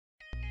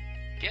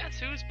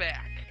Guess who's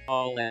back?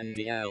 All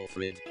Andy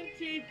Alfred.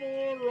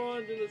 24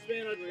 runs in the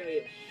span of... We're going to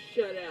get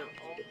shut out.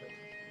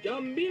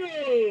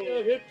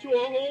 Gambino hit to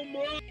a home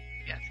run.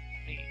 Yes,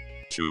 me.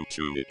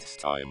 Choo-choo, it's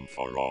time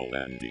for All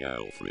Andy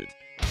Alfred.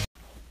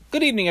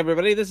 Good evening,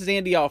 everybody. This is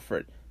Andy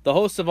Alfred, the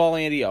host of All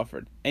Andy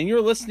Alfred, and you're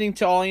listening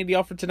to All Andy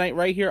Alfred tonight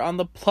right here on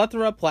the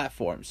plethora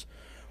platforms,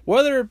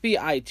 whether it be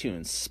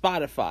iTunes,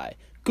 Spotify,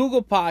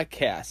 Google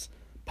Podcasts,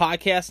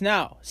 Podcast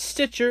Now,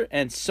 Stitcher,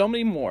 and so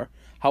many more.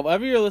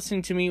 However you're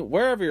listening to me,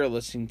 wherever you're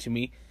listening to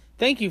me,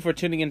 thank you for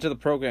tuning into the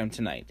program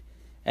tonight,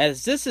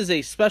 as this is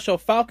a special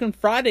Falcon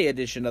Friday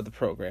edition of the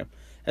program,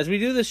 as we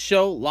do this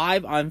show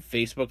live on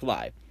Facebook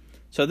Live.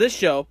 So this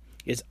show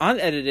is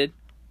unedited,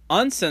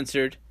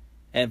 uncensored,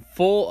 and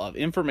full of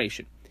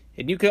information.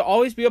 And you can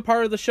always be a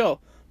part of the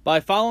show by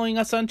following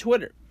us on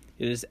Twitter.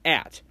 It is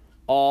at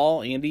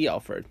All Andy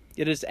Alfred.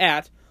 It is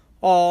at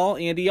All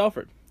Andy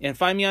Alfred. And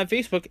find me on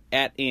Facebook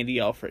at Andy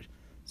Alfred.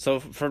 So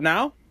for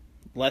now,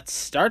 let's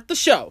start the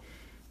show.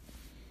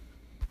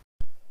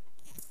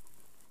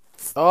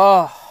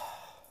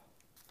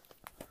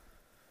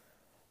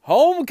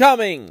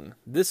 Homecoming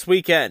this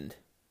weekend.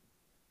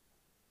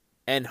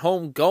 And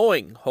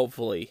homegoing,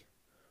 hopefully,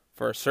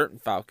 for a certain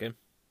Falcon.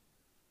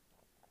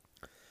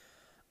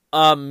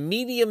 A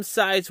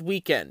medium-sized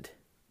weekend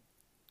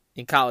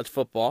in college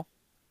football.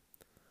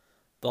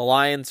 The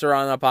Lions are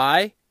on a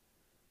bye,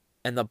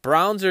 and the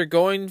Browns are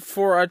going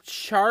for a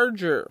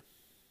charger.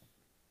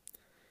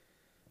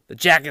 The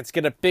Jackets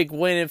get a big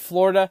win in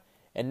Florida,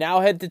 and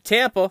now head to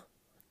Tampa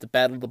to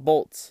battle the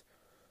Bolts.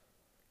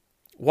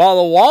 While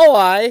the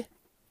Walleye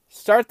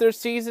start their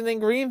season in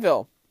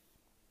Greenville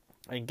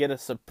and get a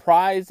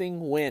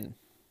surprising win.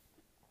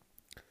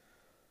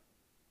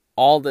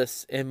 All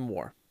this and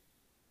more.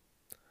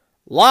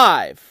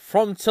 Live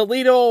from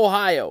Toledo,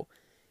 Ohio,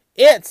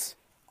 it's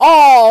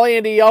All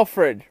Andy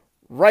Alfred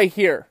right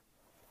here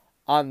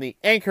on the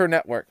Anchor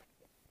Network.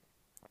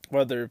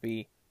 Whether it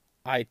be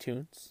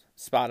iTunes,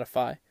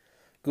 Spotify,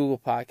 Google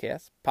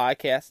Podcasts,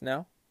 Podcast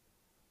Now,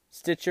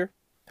 Stitcher,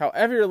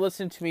 however you're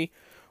listening to me,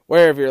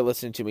 wherever you're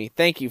listening to me,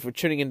 thank you for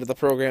tuning into the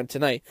program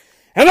tonight.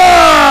 And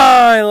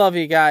I love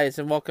you guys,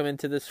 and welcome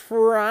into this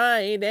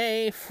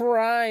Friday,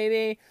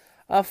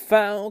 a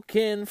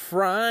Falcon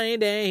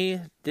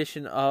Friday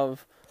edition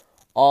of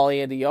All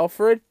Andy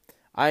Alfred.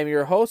 I'm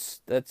your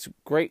host, that's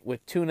great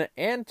with tuna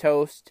and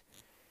toast,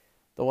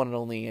 the one and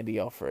only Andy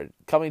Alfred,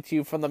 coming to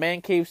you from the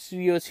Man Cave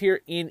Studios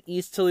here in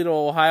East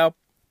Toledo, Ohio.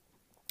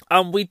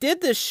 We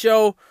did this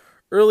show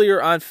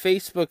earlier on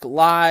Facebook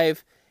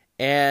Live,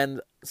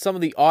 and some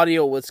of the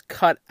audio was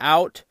cut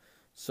out.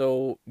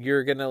 So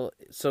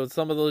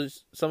some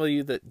of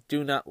you that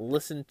do not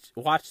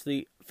watch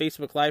the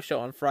Facebook Live show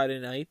on Friday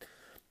night,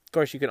 of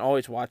course, you can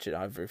always watch it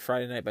every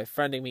Friday night by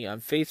friending me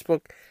on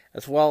Facebook,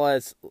 as well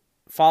as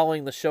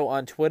following the show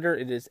on Twitter.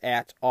 It is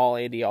at All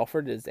Andy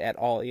Alfred. It is at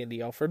All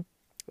Andy Alfred.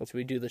 As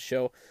we do the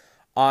show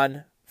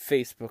on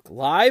Facebook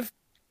Live,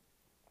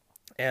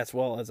 as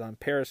well as on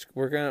Periscope.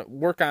 We're going to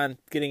work on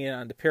getting it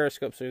onto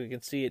Periscope so you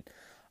can see it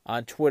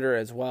on Twitter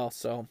as well.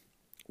 So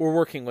we're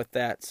working with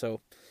that.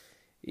 So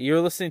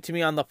you're listening to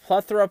me on the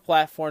plethora of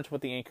platforms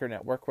with the Anchor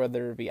Network,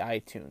 whether it be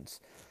iTunes,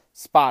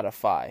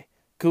 Spotify,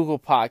 Google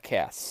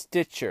Podcasts,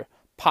 Stitcher,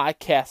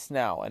 Podcast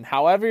Now, and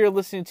however you're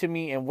listening to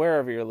me and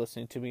wherever you're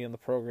listening to me in the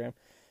program,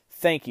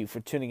 thank you for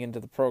tuning into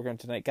the program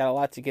tonight. Got a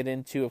lot to get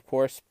into, of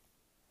course.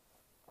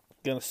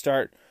 Going to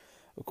start,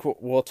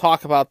 we'll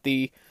talk about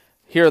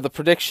here are the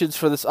predictions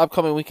for this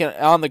upcoming weekend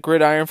on the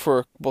gridiron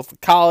for both the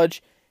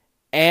college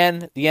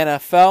and the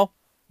NFL.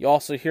 You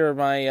also hear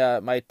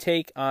my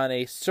take on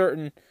the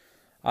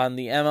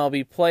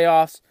MLB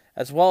playoffs,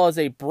 as well as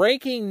a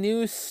breaking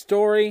news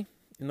story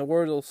in the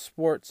world of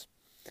sports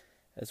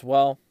as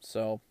well.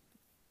 So,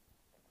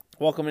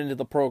 welcome into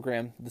the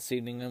program this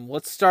evening, and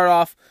let's start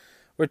off.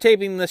 We're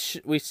taping this.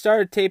 We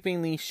started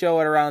taping the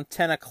show at around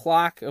 10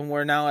 o'clock, and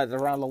we're now at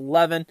around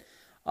 11.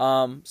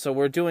 So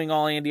we're doing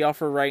All Andy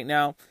Alfred right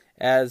now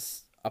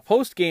as a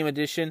post-game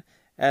edition,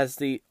 as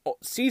the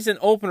season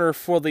opener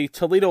for the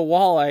Toledo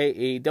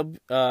Walleye,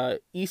 a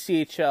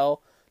ECHL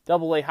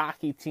AA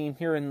hockey team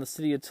here in the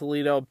city of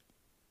Toledo,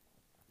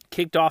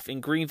 kicked off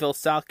in Greenville,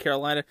 South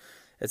Carolina,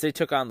 as they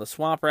took on the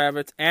Swamp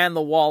Rabbits, and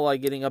the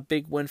Walleye getting a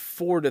big win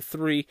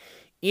 4-3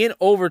 in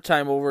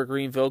overtime over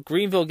Greenville.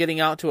 Greenville getting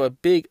out to a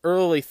big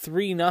early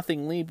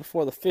 3-0 lead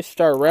before the Fish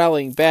start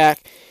rallying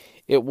back.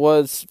 It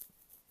was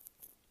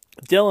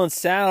Dylan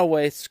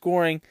Saddleway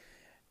scoring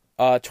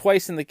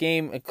twice in the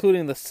game,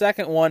 including the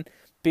second one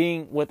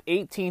being with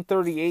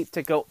 18:38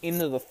 to go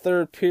into the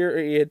third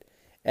period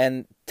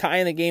and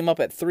tying the game up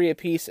at 3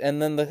 apiece. And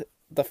then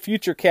the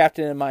future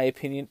captain, in my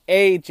opinion,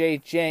 A.J.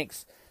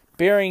 Jenks,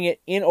 bearing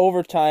it in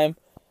overtime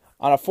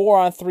on a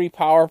 4-on-3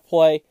 power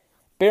play,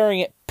 bearing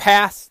it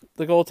past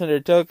the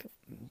goaltender Doug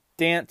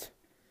Dant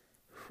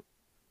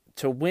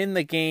to win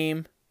the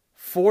game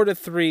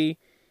 4-3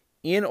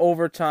 in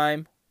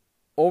overtime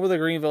over the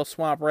Greenville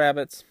Swamp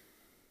Rabbits.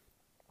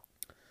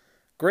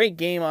 Great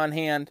game on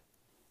hand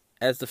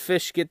as the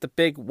Fish get the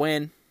big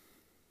win.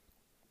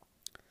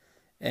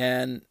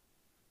 And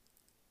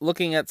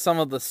looking at some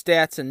of the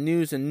stats and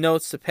news and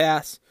notes to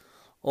pass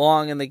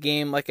along in the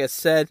game, like I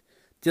said,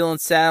 Dylan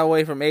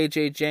Saddleway from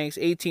AJ Jenks,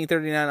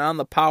 18:39 on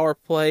the power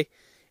play.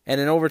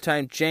 And in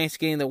overtime, Jenks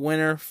getting the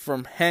winner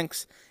from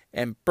Hanks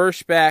and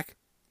Birschbach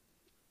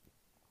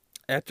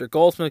after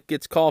Goldsmith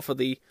gets called for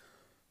the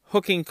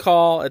hooking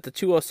call at the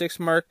 2:06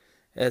 mark.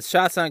 As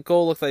shots on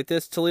goal look like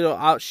this, Toledo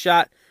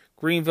outshot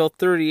Greenville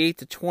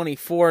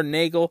 38-24.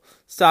 Nagel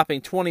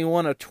stopping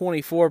 21 of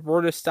 24.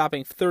 Burtis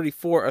stopping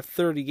 34 of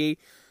 38.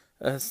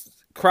 A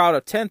crowd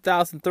of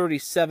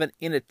 10,037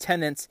 in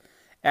attendance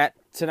at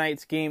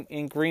tonight's game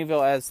in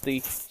Greenville as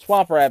the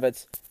Swamp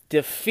Rabbits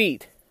the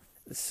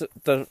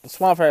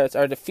Swamp Rabbits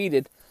are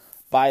defeated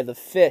by the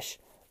Fish.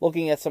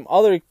 Looking at some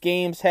other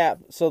games,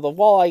 so the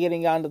Walleye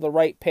getting onto the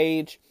right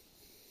page.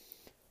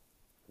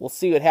 We'll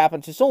see what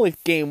happens. It's only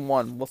game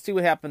 1. We'll see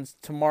what happens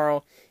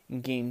tomorrow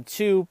in game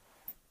 2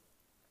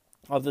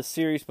 of the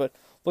series. But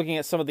looking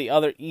at some of the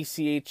other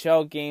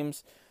ECHL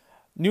games,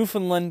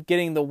 Newfoundland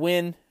getting the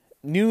win.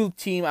 New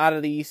team out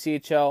of the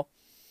ECHL.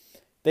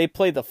 They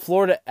played the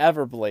Florida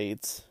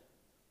Everblades.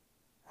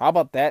 How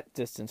about that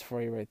distance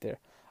for you right there?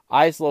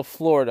 Islo,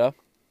 Florida,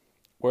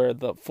 where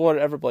the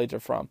Florida Everblades are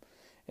from,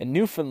 and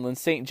Newfoundland,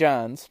 St.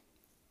 John's,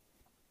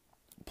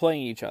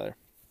 playing each other.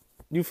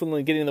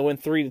 Newfoundland getting the win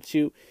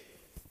 3-2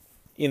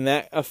 in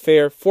that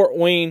affair. Fort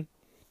Wayne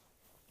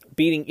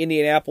beating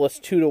Indianapolis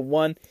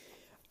 2-1.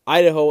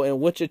 Idaho and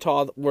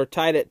Wichita were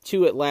tied at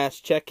 2 at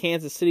last check.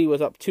 Kansas City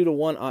was up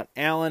 2-1 on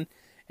Allen,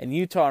 and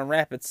Utah and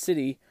Rapid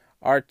City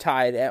are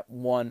tied at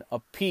 1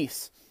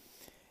 apiece.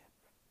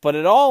 But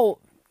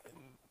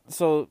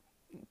so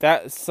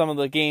that's some of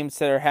the games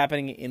that are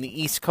happening in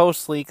the East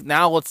Coast League.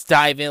 Now let's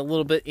dive in a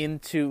little bit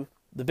into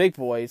the big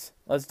boys.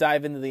 Let's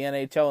dive into the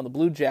NHL and the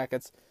Blue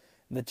Jackets.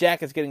 And the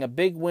Jackets getting a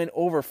big win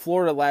over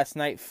Florida last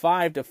night,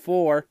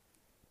 5-4.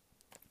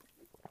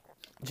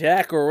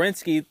 Jack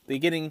Werenski, they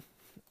getting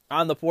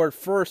on the board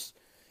first,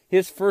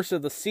 his first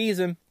of the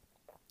season.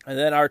 And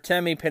then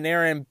Artemi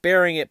Panarin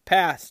bearing it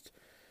past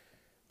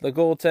the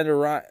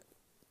goaltender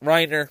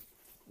Reiner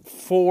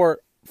for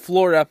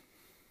Florida.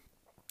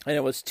 And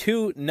it was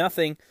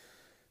 2-0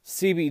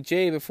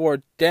 CBJ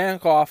before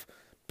Dankoff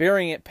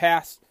bearing it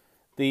past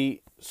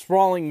the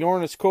sprawling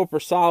Jonas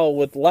Korpisalo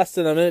with less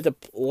than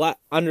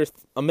under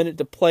a minute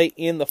to play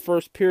in the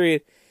first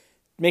period,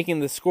 making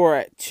the score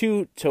at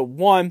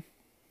 2-1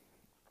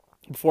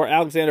 before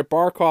Alexander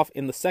Barkov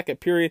in the second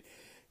period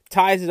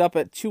ties it up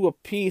at 2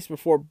 apiece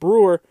before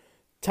Brewer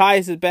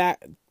ties it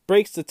back,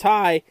 breaks the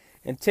tie,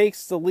 and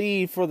takes the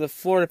lead for the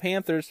Florida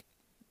Panthers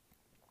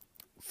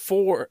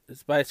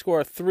by a score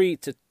of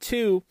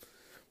 3-2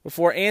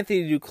 before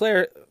Anthony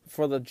Duclair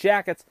for the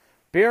Jackets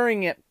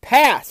bearing it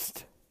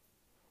past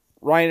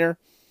Reiner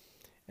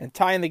and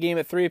tying the game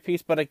at 3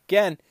 apiece. But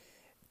again,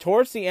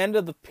 towards the end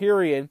of the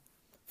period,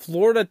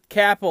 Florida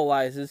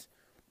capitalizes.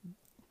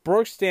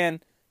 Brookstan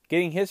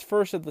getting his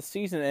first of the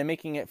season and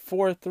making it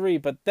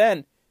 4-3. But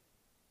then,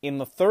 in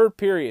the third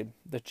period,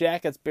 the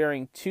Jackets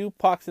bearing 2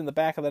 pucks in the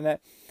back of the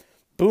net.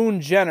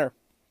 Boone Jenner,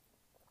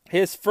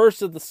 his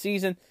first of the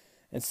season.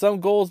 And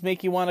some goals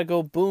make you want to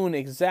go Boone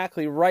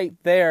exactly right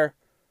there,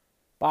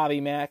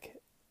 Bobby Mack.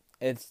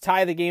 It's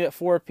tie the game at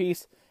 4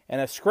 apiece. And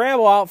a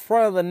scramble out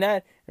front of the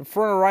net in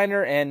front of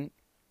Reiner. And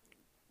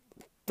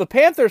the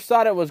Panthers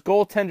thought it was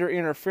goaltender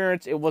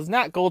interference. It was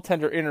not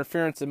goaltender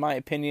interference, in my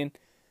opinion.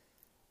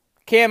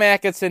 Cam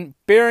Atkinson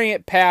bearing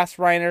it past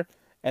Reiner.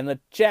 And the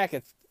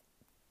Jackets,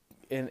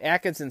 in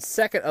Atkinson's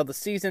second of the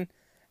season.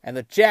 And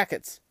the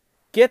Jackets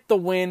get the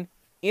win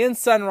in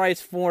Sunrise,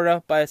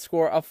 Florida by a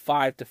score of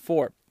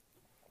 5-4.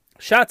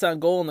 Shots on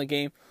goal in the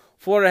game.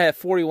 Florida had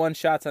 41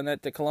 shots on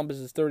net to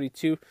Columbus's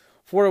 32.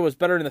 Florida was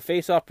better in the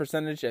faceoff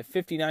percentage at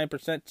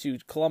 59% to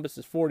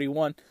Columbus's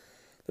 41.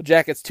 The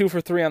Jackets 2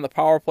 for 3 on the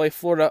power play.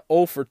 Florida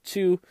 0 for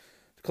 2.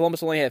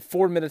 Columbus only had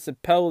 4 minutes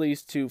of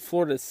penalties to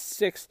Florida's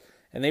 6,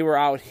 and they were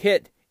out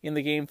hit in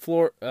the game.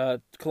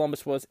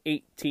 Columbus was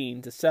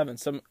 18-7.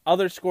 Some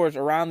other scores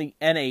around the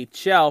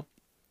NHL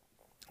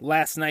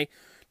last night.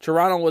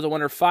 Toronto was a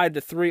winner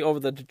 5-3 over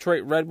the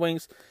Detroit Red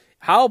Wings.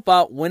 How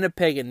about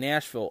Winnipeg and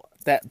Nashville?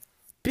 That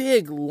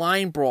big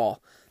line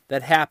brawl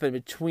that happened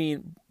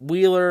between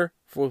Wheeler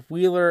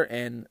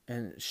and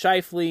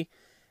Scheifele.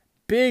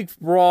 Big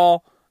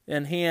brawl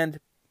in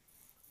hand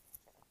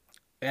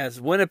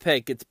as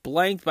Winnipeg gets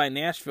blanked by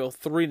Nashville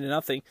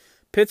 3-0.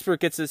 Pittsburgh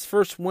gets his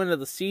first win of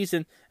the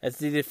season as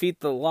they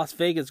defeat the Las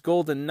Vegas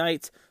Golden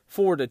Knights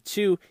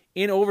 4-2.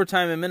 In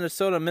overtime in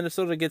Minnesota,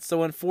 Minnesota gets the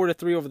win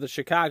 4-3 over the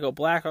Chicago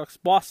Blackhawks.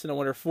 Boston a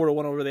winner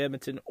 4-1 over the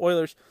Edmonton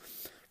Oilers.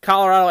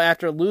 Colorado,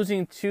 after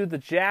losing to the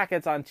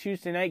Jackets on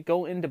Tuesday night,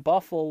 go into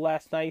Buffalo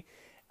last night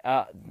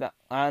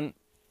on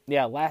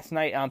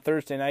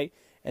Thursday night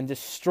and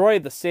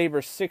destroyed the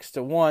Sabres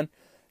 6-1.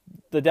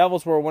 The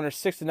Devils were a winner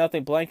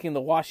 6-0, blanking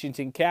the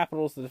Washington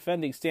Capitals, the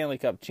defending Stanley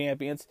Cup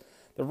champions.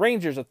 The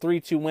Rangers a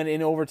 3-2 win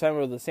in overtime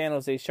over the San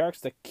Jose Sharks.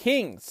 The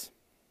Kings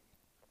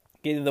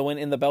getting the win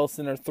in the Bell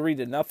Center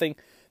 3-0.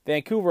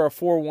 Vancouver a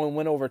 4-1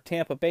 win over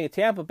Tampa Bay.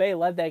 Tampa Bay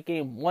led that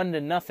game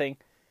 1-0.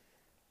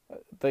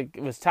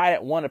 It was tied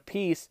at 1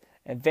 apiece,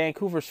 and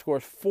Vancouver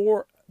scores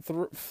 3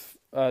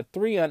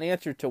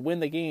 unanswered to win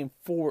the game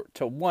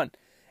 4-1.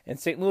 And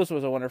St. Louis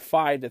was a winner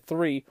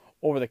 5-3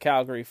 over the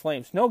Calgary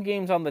Flames. No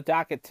games on the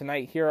docket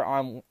tonight here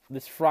on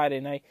this Friday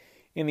night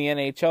in the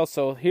NHL.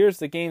 So here's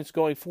the games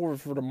going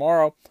forward for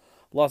tomorrow.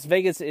 Las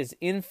Vegas is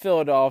in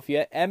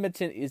Philadelphia.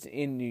 Edmonton is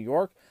in New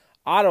York.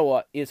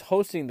 Ottawa is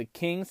hosting the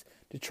Kings.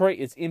 Detroit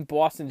is in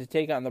Boston to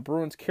take on the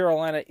Bruins.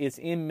 Carolina is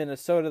in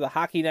Minnesota. The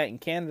Hockey Night in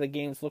Canada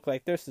games look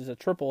like this is a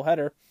triple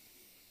header.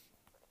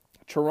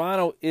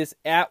 Toronto is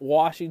at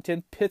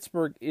Washington.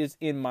 Pittsburgh is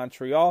in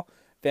Montreal.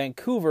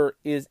 Vancouver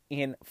is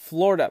in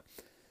Florida.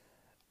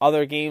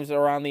 Other games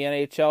around the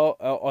NHL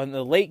on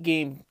the late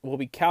game will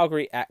be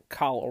Calgary at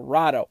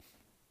Colorado.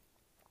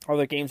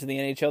 Other games in the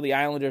NHL, the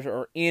Islanders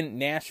are in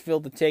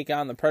Nashville to take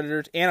on the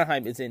Predators.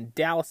 Anaheim is in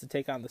Dallas to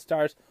take on the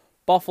Stars.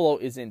 Buffalo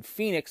is in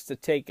Phoenix to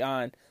take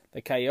on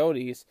the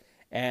Coyotes.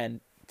 And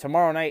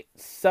tomorrow night,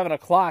 7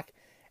 o'clock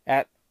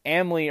at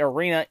Amalie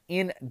Arena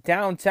in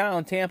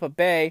downtown Tampa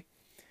Bay,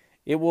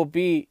 it will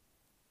be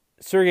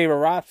Sergei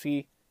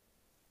Bobrovsky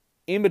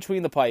in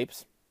between the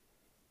pipes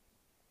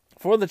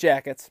for the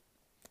Jackets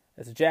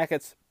as the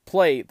Jackets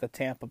play the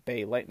Tampa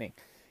Bay Lightning.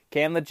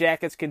 Can the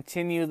Jackets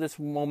continue this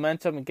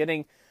momentum and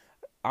getting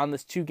on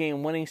this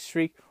 2-game winning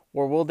streak,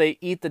 or will they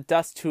eat the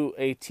dust to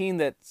a team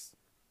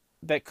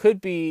that could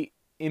be,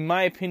 in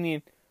my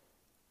opinion,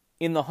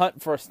 in the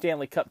hunt for a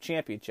Stanley Cup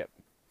championship?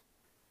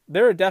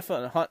 They're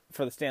definitely in a hunt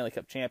for the Stanley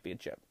Cup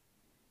championship.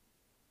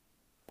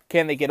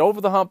 Can they get over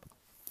the hump?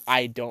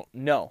 I don't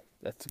know.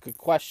 That's a good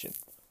question.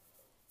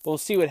 We'll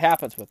see what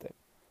happens with it.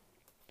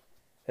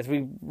 As we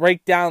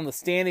break down the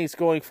standings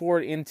going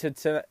forward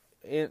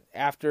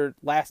after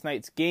last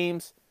night's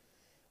games,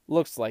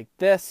 looks like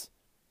this.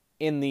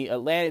 In the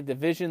Atlantic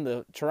Division,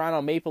 the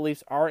Toronto Maple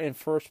Leafs are in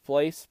first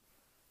place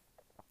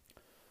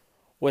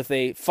with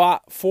a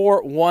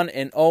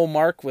 4-1-0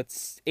 mark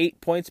with 8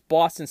 points.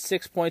 Boston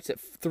 6 points at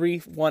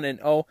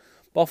 3-1-0.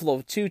 Buffalo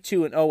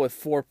 2-2-0 with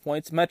 4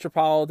 points.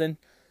 Metropolitan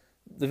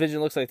Division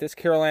looks like this.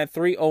 Carolina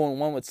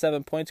 3-0-1 with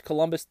 7 points.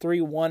 Columbus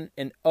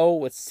 3-1-0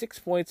 with 6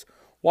 points.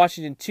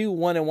 Washington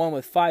 2-1-1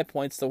 with 5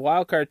 points. The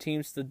wildcard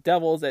teams, the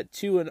Devils at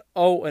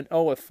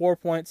 2-0-0 with 4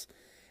 points.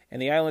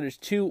 And the Islanders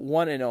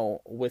 2-1-0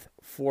 with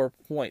 4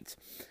 points.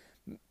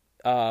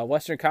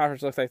 Western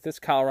Conference looks like this.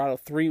 Colorado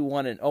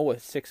 3-1-0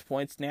 with 6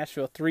 points.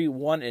 Nashville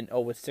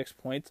 3-1-0 with 6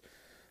 points.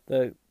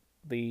 The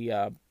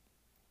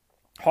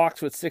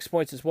Hawks with 6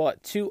 points as well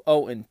at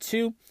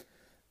 2-0-2.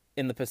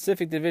 In the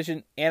Pacific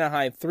Division,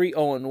 Anaheim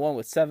 3-0-1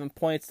 with 7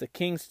 points. The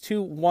Kings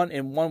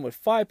 2-1-1 with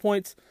 5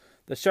 points.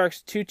 The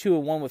Sharks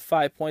 2-2-1 with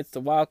 5 points.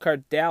 The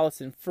wildcard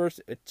Dallas in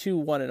first at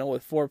 2-1-0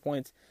 with 4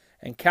 points.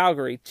 And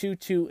Calgary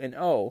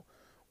 2-2-0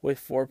 with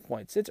 4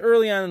 points. It's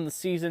early on in the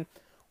season.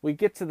 We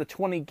get to the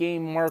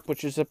 20-game mark,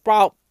 which is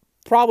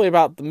probably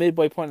about the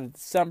midway point of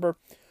December.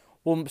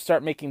 We'll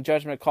start making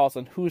judgment calls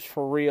on who's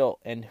for real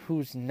and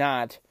who's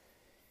not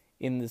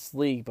in this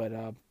league. But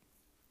a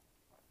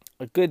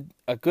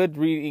good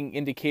reading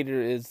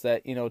indicator is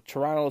that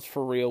Toronto is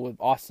for real with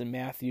Austin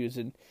Matthews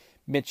and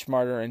Mitch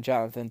Marner and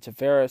Jonathan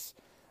Tavares.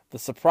 The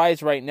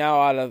surprise right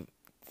now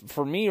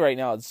for me right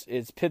now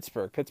is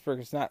Pittsburgh.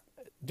 Pittsburgh is not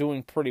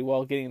doing pretty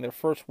well, getting their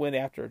first win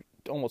after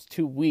almost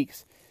 2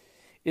 weeks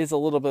is a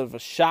little bit of a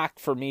shock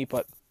for me,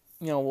 but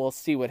we'll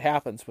see what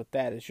happens with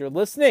that as you're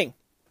listening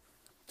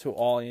to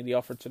All Andy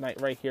Alford tonight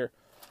right here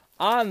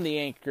on the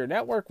Anchor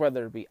Network,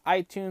 whether it be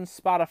iTunes,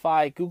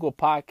 Spotify, Google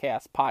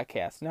Podcasts,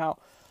 Podcast Now.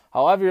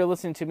 However you're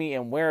listening to me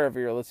and wherever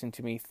you're listening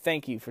to me,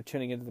 thank you for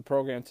tuning into the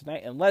program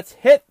tonight, and let's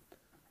hit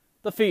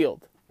the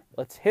field.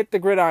 Let's hit the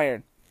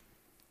gridiron,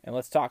 and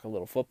let's talk a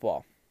little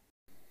football.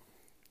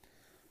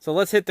 So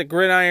let's hit the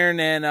gridiron,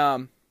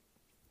 and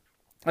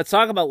let's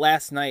talk about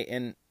last night.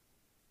 And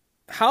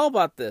how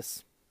about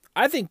this?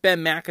 I think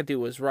Ben McAdoo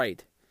was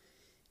right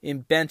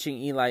in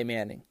benching Eli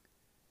Manning.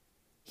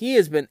 He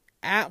has been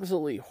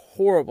absolutely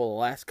horrible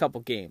the last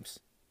couple games.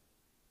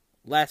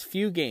 Last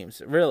few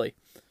games, really.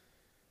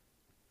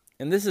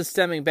 And this is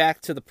stemming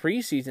back to the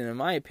preseason, in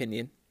my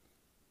opinion.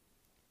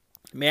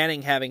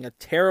 Manning having a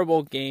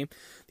terrible game.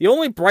 The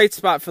only bright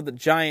spot for the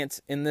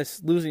Giants in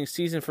this losing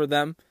season for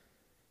them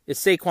is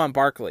Saquon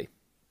Barkley.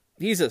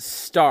 He's a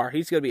star.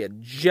 He's going to be a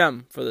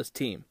gem for this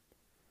team.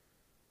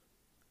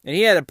 And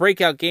he had a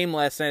breakout game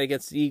last night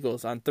against the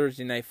Eagles on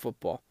Thursday Night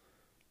Football.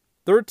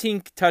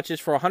 13 touches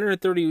for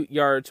 130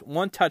 yards,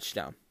 1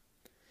 touchdown.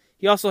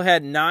 He also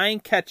had 9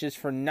 catches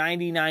for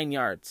 99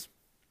 yards.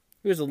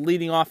 He was a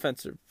leading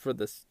offensive for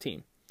this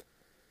team.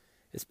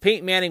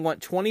 Eli Manning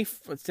went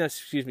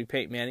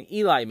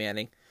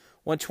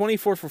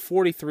 24 for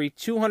 43,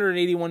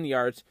 281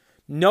 yards,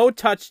 no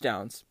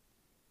touchdowns,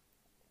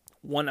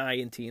 1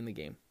 INT in the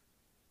game.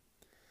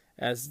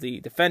 As the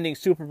defending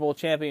Super Bowl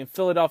champion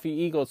Philadelphia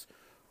Eagles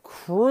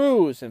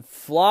cruise and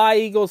fly,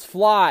 Eagles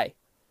fly,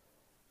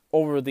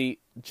 over the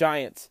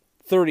Giants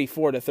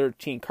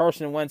 34-13.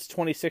 Carson Wentz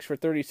 26 for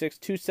 36,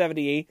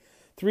 278,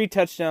 3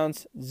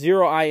 touchdowns,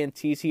 0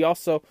 INTs. He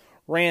also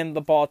ran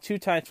the ball 2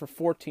 times for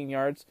 14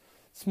 yards.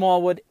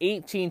 Smallwood,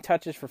 18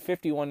 touches for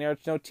 51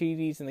 yards, no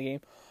TDs in the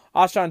game.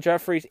 Alshon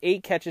Jeffries,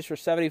 8 catches for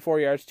 74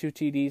 yards, 2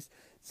 TDs.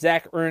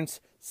 Zach Ertz,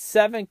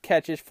 7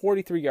 catches,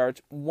 43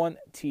 yards, 1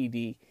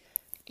 TD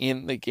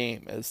in the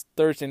game. As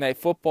Thursday Night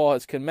Football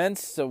has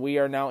commenced, so we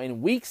are now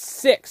in Week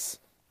 6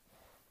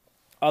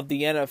 of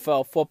the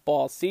NFL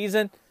football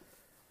season.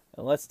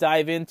 And let's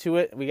dive into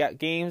it. We got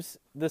games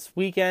this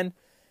weekend,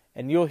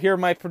 and you'll hear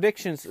my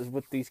predictions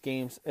with these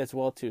games as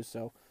well too.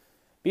 So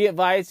be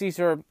advised, these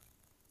are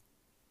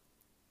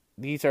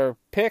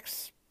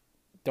picks.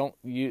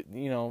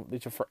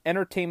 These are for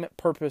entertainment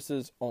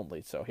purposes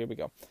only. So here we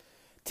go.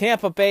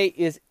 Tampa Bay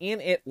is in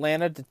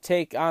Atlanta to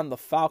take on the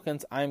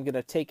Falcons. I'm going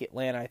to take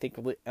Atlanta. I think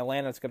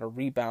Atlanta's going to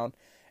rebound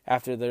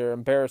after their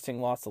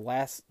embarrassing loss the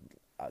last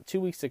 2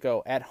 weeks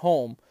ago at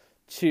home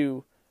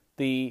to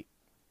the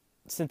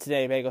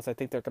Cincinnati Bengals. I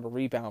think they're going to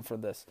rebound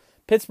from this.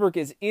 Pittsburgh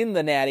is in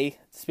the Natty,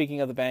 speaking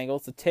of the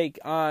Bengals, to take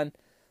on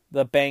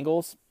the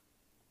Bengals.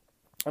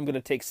 I'm going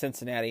to take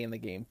Cincinnati in the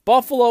game.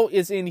 Buffalo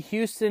is in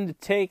Houston to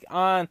take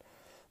on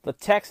the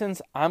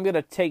Texans. I'm going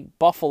to take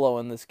Buffalo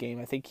in this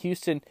game. I think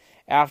Houston,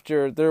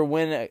 after their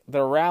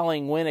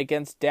rallying win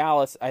against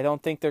Dallas, I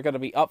don't think they're going to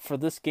be up for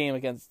this game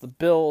against the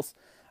Bills.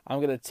 I'm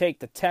going to take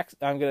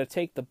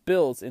the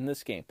Bills in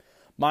this game.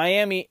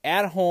 Miami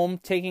at home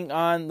taking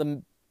on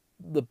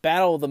the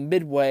battle of the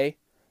Midway,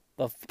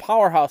 the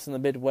powerhouse in the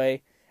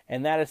Midway,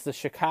 and that is the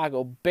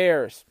Chicago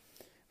Bears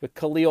with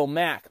Khalil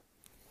Mack.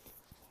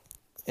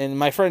 And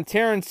my friend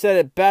Taryn said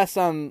it best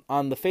on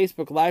the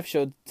Facebook Live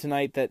show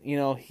tonight that,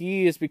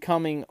 he is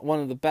becoming one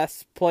of the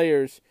best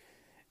players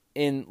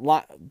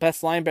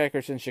best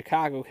linebackers in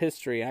Chicago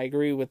history. I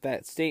agree with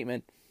that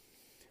statement.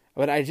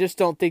 But I just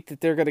don't think that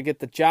they're going to get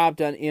the job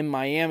done in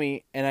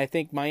Miami, and I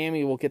think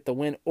Miami will get the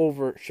win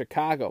over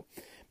Chicago.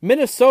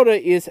 Minnesota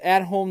is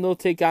at home. They'll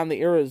take on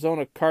the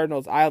Arizona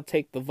Cardinals. I'll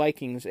take the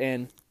Vikings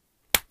and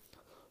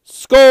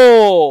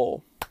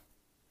Skol!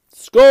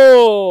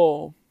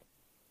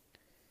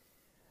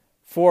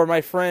 For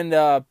my friend,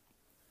 for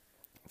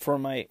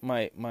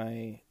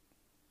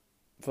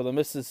the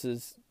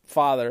missus's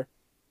father,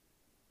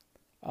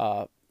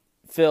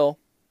 Phil,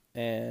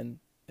 and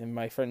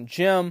my friend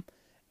Jim,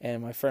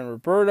 and my friend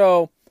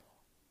Roberto,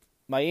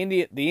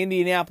 the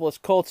Indianapolis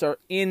Colts are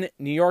in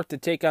New York to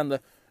take on the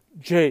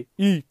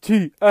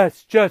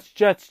Jets,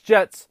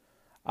 Jets.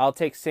 I'll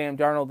take Sam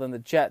Darnold and the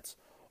Jets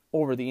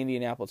over the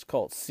Indianapolis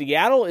Colts.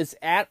 Seattle is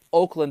at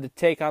Oakland to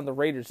take on the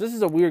Raiders. This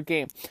is a weird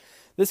game.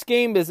 This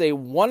game is a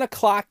 1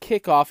 o'clock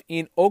kickoff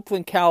in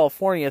Oakland,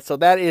 California. So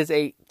that is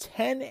a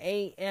 10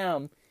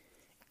 a.m.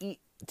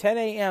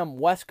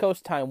 West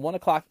Coast time, 1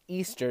 o'clock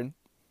Eastern.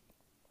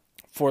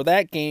 For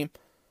that game,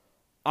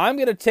 I'm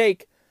gonna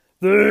take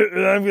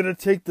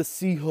the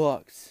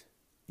Seahawks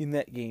in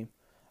that game.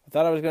 I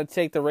thought I was gonna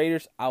take the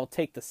Raiders. I'll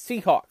take the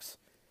Seahawks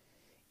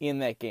in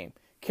that game.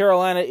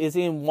 Carolina is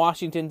in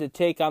Washington to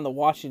take on the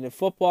Washington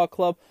Football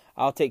Club.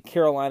 I'll take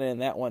Carolina in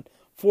that one.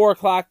 4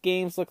 o'clock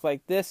games look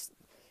like this.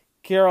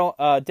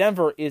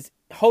 Denver is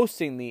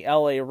hosting the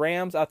LA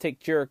Rams. I'll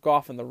take Jared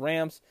Goff and the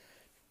Rams.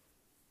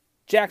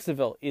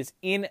 Jacksonville is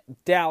in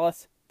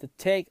Dallas to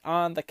take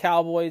on the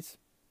Cowboys.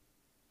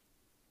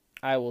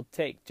 I will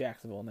take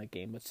Jacksonville in that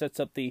game, which sets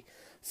up the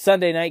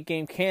Sunday night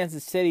game,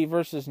 Kansas City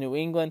versus New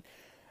England.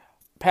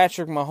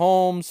 Patrick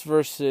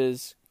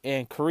Mahomes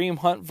and Kareem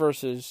Hunt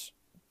versus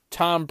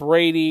Tom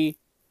Brady,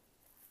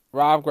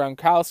 Rob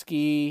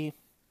Gronkowski.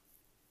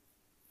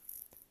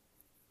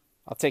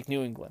 I'll take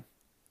New England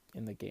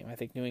in the game. I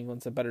think New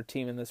England's a better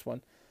team in this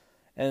one.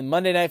 And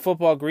Monday Night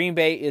Football, Green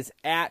Bay is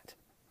at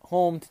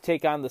home to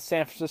take on the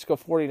San Francisco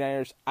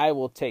 49ers. I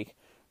will take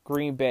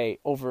Green Bay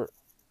over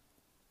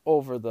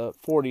the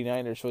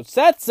 49ers. So it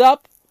sets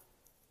up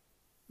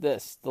the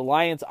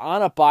Lions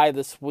on a bye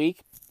this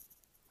week.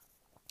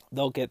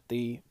 They'll get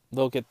the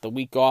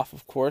week off,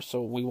 of course,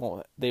 so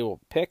they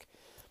won't pick.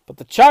 But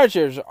the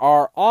Chargers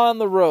are on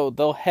the road.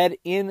 They'll head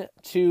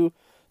into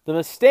the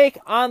Mistake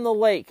on the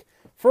Lake,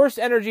 First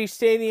Energy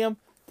Stadium,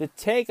 to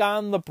take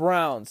on the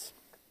Browns.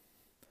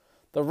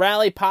 The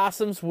Rally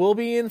Possums will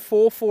be in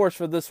full force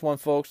for this one,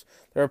 folks.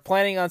 They're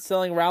planning on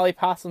selling Rally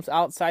Possums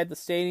outside the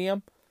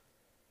stadium.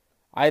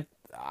 I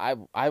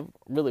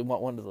really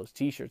want one of those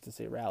T-shirts to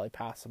say Rally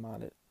Possum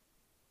on it.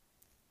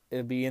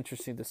 It'd be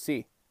interesting to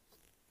see.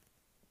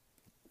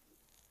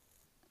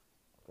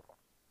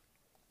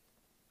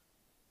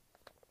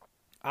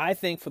 I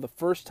think for the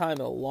first time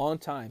in a long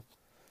time,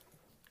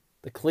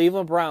 the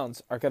Cleveland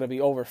Browns are going to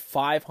be over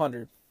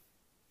 500.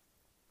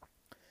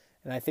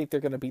 And I think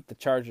they're going to beat the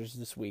Chargers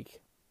this week.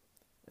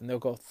 And they'll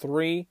go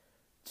 3-2-1.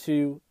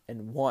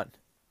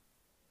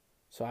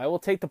 So I will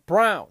take the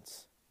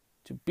Browns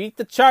to beat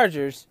the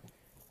Chargers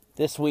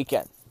this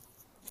weekend.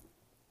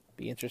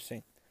 Be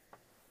interesting.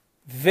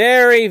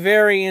 Very,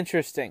 very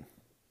interesting.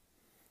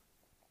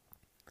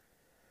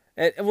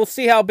 And we'll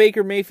see how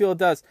Baker Mayfield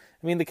does.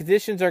 I mean, the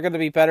conditions are going to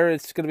be better.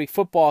 It's going to be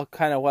football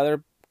kind of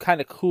weather,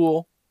 kind of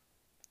cool,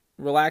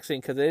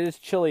 relaxing, because it is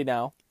chilly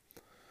now,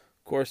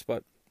 of course.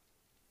 But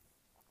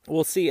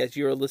we'll see as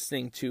you're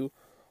listening to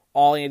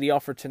All Andy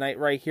Alford tonight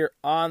right here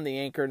on the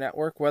Anchor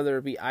Network, whether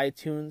it be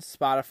iTunes,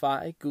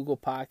 Spotify, Google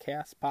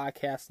Podcasts,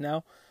 Podcast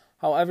Now,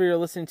 however you're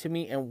listening to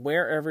me and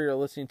wherever you're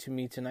listening to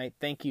me tonight.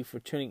 Thank you for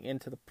tuning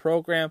into the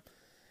program.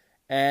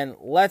 And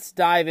let's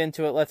dive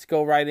into it. Let's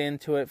go right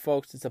into it,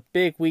 folks. It's a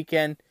big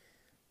weekend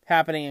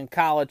happening in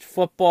college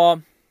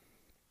football.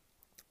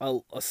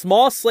 A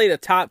small slate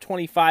of top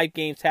 25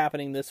 games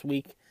happening this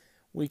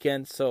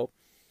weekend. So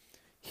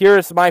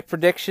here's my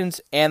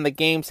predictions and the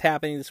games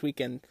happening this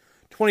weekend.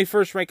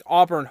 21st ranked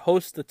Auburn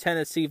hosts the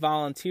Tennessee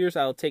Volunteers.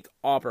 I will take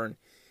Auburn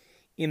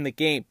in the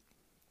game.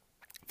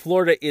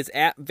 Florida is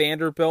at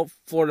Vanderbilt.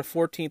 Florida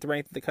 14th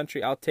ranked in the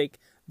country. I'll take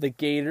the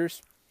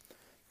Gators.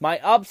 My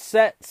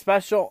upset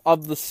special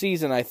of the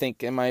season, I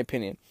think, in my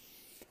opinion.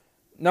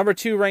 Number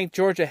 2 ranked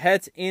Georgia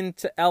heads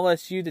into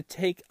LSU to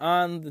take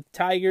on the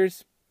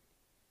Tigers.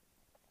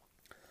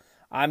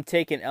 I'm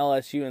taking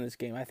LSU in this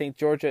game. I think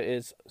Georgia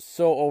is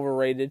so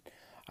overrated.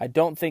 I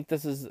don't think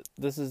this is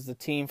the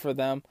team for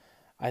them.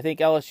 I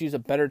think LSU is a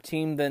better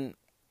team than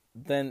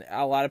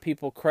a lot of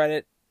people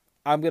credit.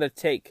 I'm going to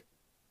take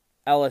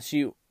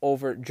LSU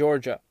over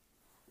Georgia.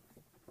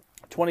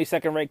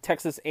 22nd ranked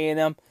Texas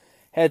A&M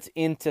heads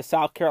into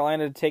South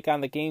Carolina to take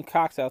on the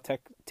Gamecocks. I'll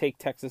take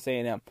Texas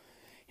A&M.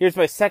 Here's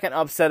my second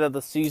upset of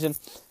the season.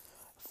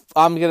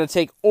 I'm going to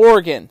take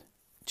Oregon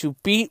to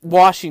beat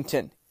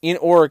Washington in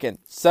Oregon.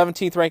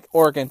 17th ranked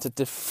Oregon to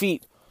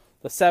defeat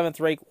the 7th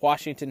ranked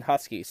Washington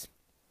Huskies.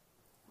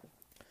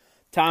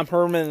 Tom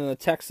Herman and the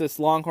Texas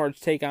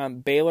Longhorns take on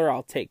Baylor.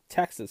 I'll take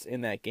Texas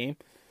in that game.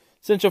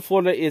 Central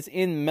Florida is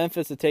in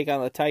Memphis to take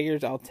on the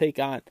Tigers. I'll take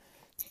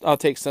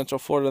Central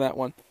Florida in that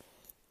one.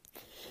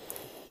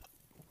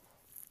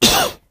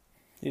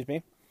 Excuse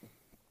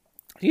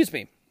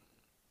me.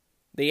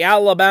 The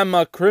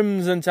Alabama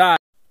Crimson Tide.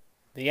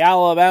 The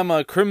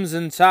Alabama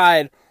Crimson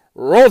Tide.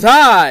 Roll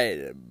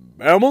Tide,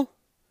 Bama.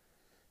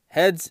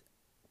 Heads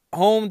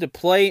home to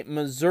play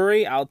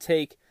Missouri. I'll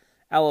take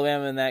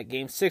Alabama in that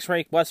game. 6th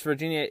ranked West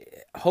Virginia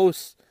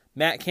hosts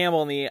Matt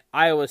Campbell and the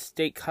Iowa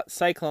State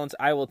Cyclones.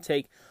 I will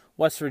take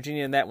West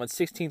Virginia in that one.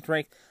 16th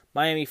ranked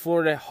Miami,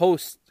 Florida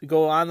hosts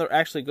go on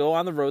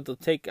the road. They'll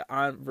take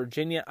on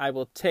Virginia. I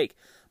will take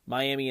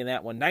Miami in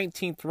that one.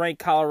 19th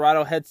ranked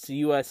Colorado heads to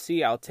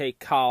USC. I'll take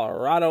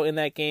Colorado in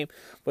that game,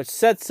 which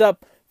sets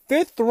up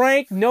 5th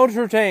ranked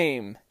Notre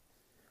Dame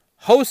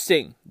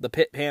hosting the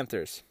Pitt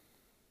Panthers.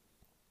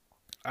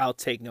 I'll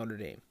take Notre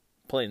Dame.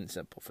 Plain and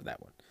simple for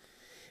that one.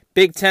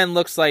 Big Ten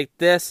looks like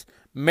this.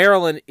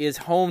 Maryland is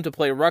home to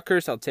play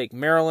Rutgers. I'll take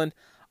Maryland.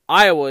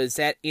 Iowa is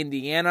at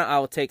Indiana. I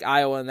will take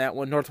Iowa in that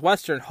one.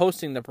 Northwestern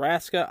hosting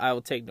Nebraska. I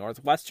will take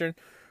Northwestern.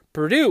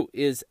 Purdue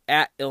is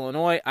at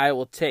Illinois. I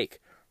will take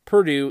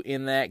Purdue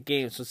in that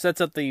game. So it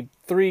sets up the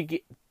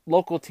 3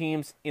 local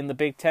teams in the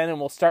Big Ten, and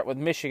we'll start with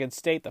Michigan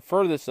State, the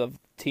furthest of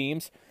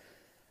teams.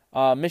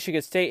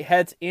 Michigan State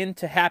heads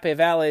into Happy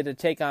Valley to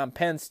take on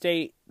Penn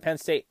State. Penn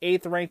State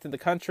 8th ranked in the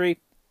country.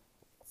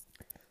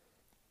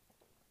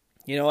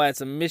 You know, as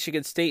a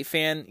Michigan State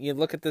fan, you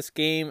look at this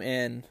game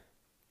and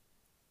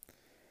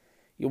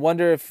you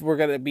wonder if we're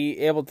going to be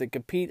able to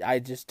compete. I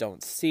just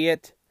don't see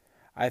it.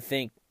 I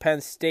think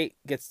Penn State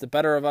gets the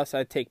better of us.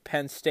 I take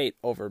Penn State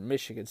over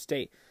Michigan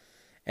State.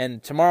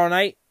 And tomorrow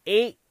night,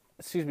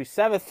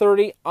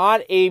 7:30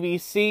 on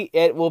ABC,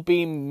 it will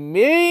be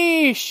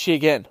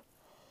Michigan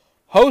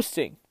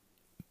hosting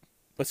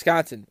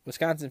Wisconsin.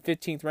 Wisconsin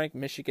 15th ranked,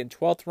 Michigan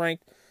 12th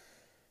ranked.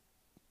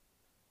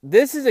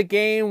 This is a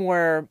game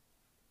where,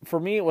 for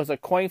me, it was a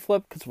coin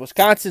flip because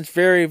Wisconsin's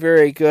very,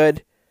 very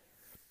good.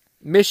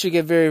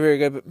 Michigan, very, very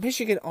good. But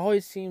Michigan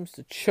always seems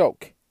to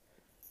choke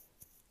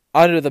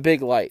under the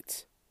big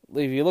lights.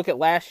 If you look at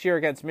last year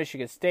against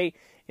Michigan State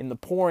in the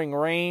pouring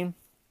rain,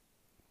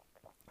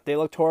 they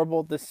looked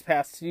horrible. This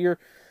past year,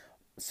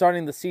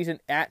 starting the season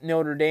at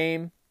Notre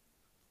Dame,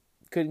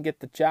 couldn't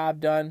get the job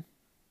done.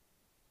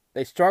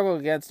 They struggled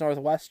against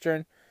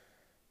Northwestern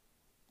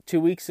 2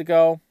 weeks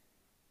ago.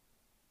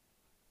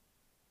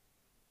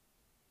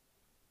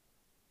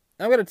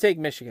 I'm going to take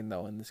Michigan,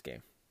 though, in this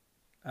game.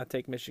 I'll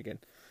take Michigan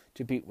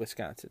to beat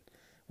Wisconsin,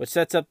 which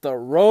sets up the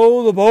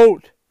row the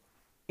boat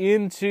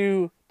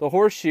into the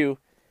horseshoe,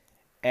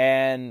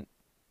 and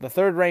the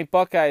 3rd-ranked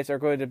Buckeyes are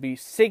going to be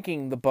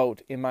sinking the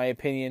boat, in my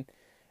opinion,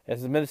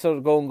 as the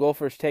Minnesota Golden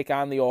Gophers take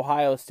on the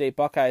Ohio State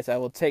Buckeyes. I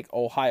will take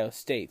Ohio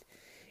State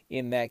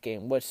in that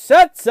game, which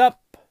sets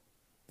up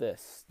the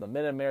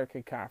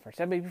Mid-American Conference.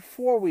 I mean,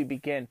 before we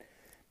begin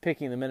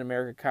picking the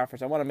Mid-American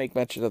Conference, I want to make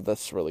mention of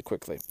this really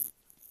quickly.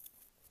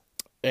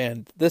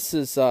 And this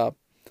is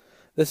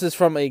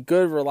from a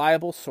good,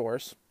 reliable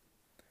source.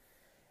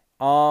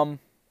 Do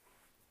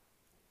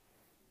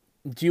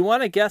you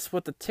want to guess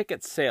what the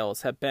ticket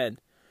sales have been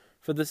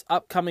for this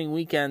upcoming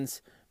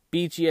weekend's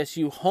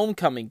BGSU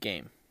homecoming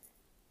game?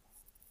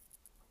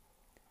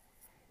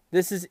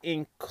 This is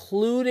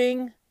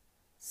including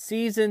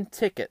season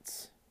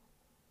tickets,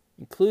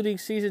 including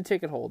season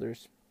ticket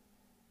holders.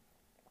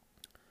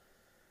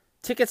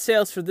 Ticket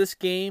sales for this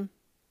game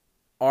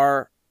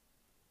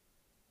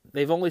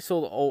they've only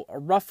sold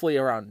roughly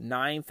around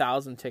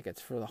 9,000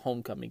 tickets for the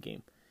homecoming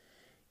game.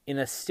 in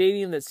a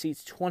stadium that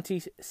seats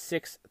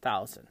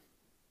 26,000.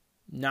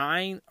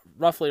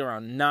 Roughly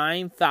around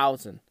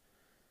 9,000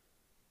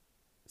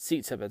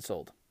 seats have been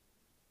sold.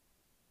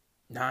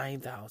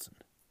 9,000.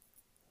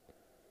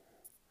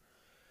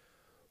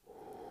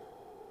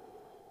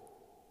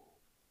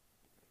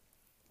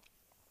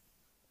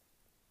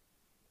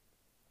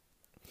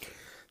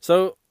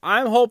 So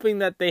I'm hoping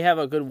that they have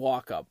a good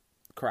walk-up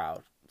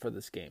crowd for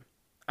this game.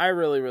 I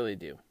really, really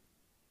do.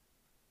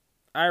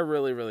 I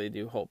really, really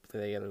do hope that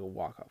they get a good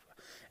walk-up.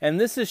 And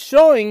this is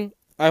showing,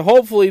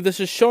 hopefully this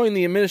is showing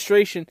the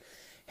administration,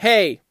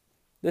 hey,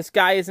 this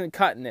guy isn't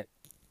cutting it.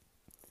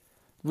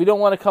 We don't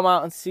want to come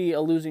out and see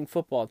a losing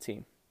football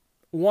team.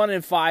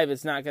 1-5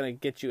 is not going to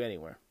get you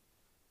anywhere.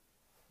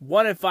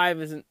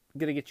 1-5 isn't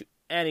going to get you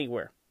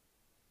anywhere.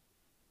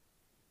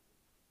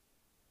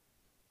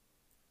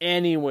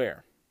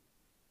 Anywhere.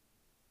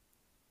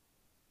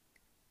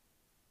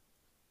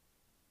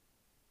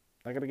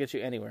 Not going to get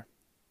you anywhere.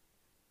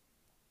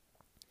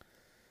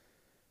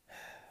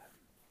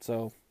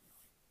 So,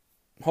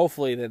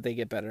 hopefully that they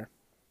get better.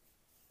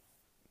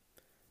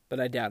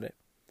 But I doubt it.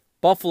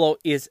 Buffalo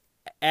is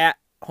at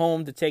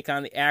home to take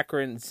on the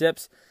Akron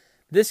Zips.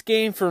 This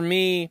game, for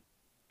me,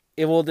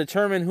 it will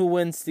determine who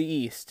wins the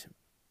East.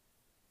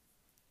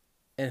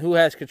 And who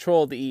has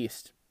control of the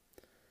East.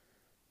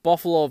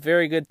 Buffalo, a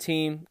very good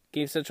team.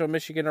 Gave Central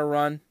Michigan a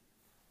run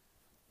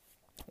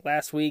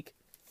last week.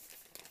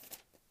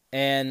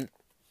 And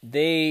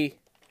they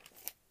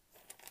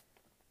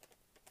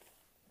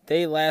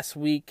last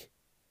week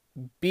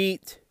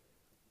beat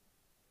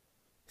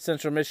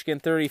Central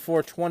Michigan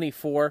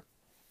 34-24.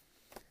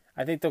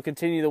 I think they'll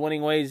continue the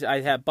winning ways.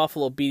 I have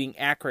Buffalo beating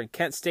Akron.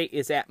 Kent State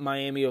is at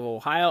Miami of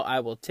Ohio. I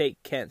will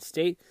take Kent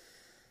State.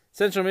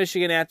 Central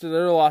Michigan, after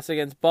their loss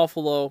against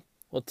Buffalo,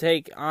 will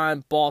take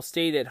on Ball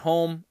State at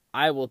home.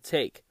 I will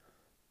take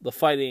the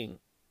Fighting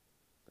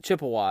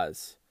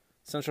Chippewas,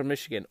 Central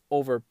Michigan,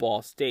 over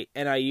Ball State.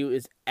 NIU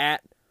is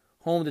at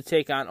home to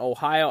take on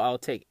Ohio. I'll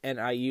take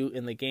NIU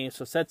in the game.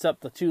 So sets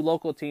up the two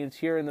local teams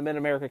here in the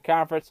Mid-America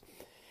Conference.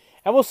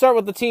 And we'll start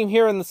with the team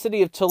here in the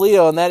city of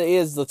Toledo, and that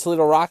is the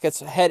Toledo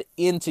Rockets head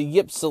into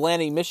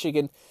Ypsilanti,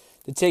 Michigan,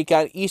 to take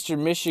on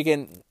Eastern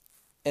Michigan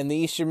and the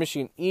Eastern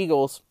Michigan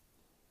Eagles.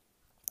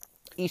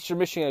 Eastern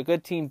Michigan, a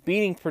good team,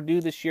 beating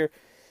Purdue this year,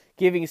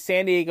 giving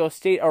San Diego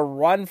State a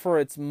run for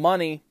its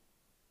money.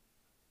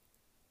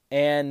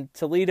 And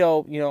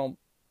Toledo,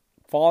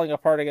 falling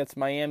apart against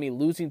Miami,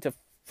 losing to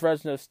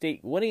Fresno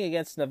State, winning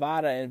against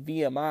Nevada and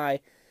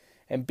VMI,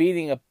 and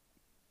beating a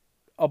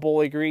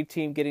Bowling Green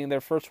team, getting their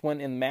first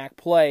win in MAC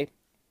play,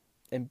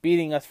 and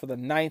beating us for the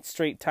 9th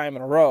straight time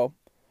in a row.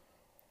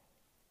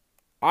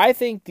 I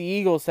think the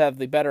Eagles have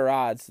the better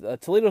odds.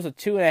 Toledo's a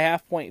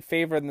 2.5-point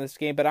favorite in this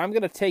game, but I'm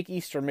going to take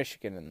Eastern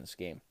Michigan in this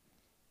game.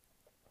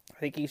 I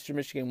think Eastern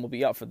Michigan will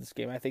be up for this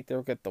game. I think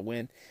they'll get the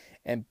win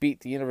and beat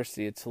the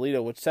University of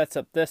Toledo, which sets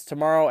up this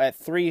tomorrow at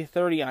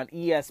 3:30 on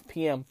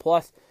ESPN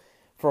Plus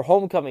for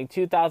Homecoming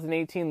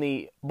 2018.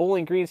 The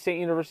Bowling Green State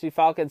University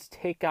Falcons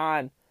take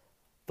on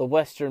the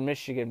Western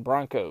Michigan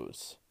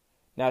Broncos.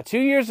 Now, 2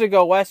 years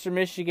ago, Western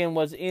Michigan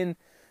was in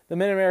the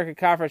Mid-America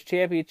Conference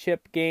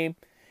Championship game,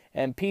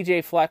 and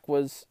P.J. Fleck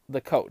was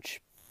the coach.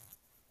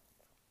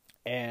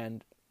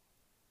 And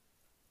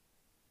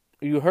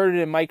you heard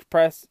it in Mike's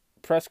press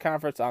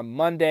conference on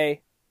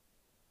Monday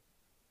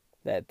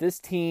that this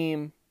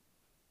team,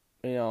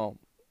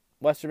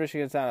 Western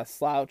Michigan's not a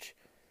slouch.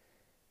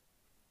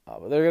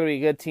 But they're going to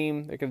be a good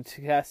team. They're going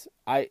to test.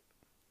 I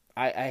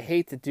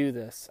hate to do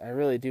this. I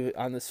really do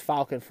on this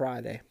Falcon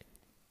Friday.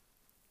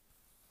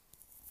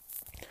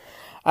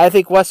 I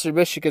think Western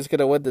Michigan's going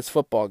to win this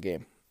football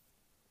game.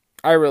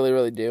 I really,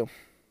 really do.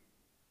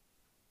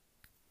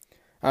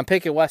 I'm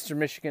picking Western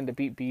Michigan to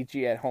beat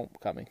BG at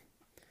homecoming.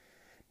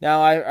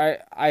 Now,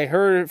 I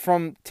heard it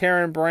from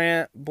Taryn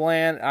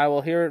Bland. I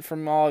will hear it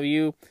from all of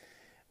you.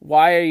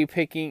 Why are you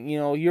picking?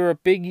 You're a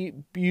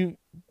big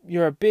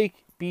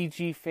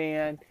BG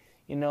fan.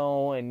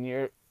 And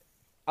you're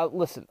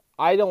listen.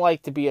 I don't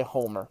like to be a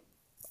homer.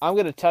 I'm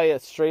going to tell you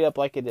straight up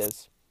like it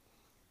is.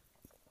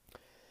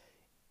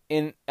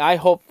 And I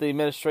hope the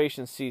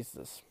administration sees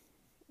this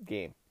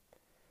game,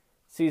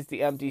 sees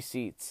the empty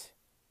seats,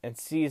 and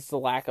sees the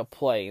lack of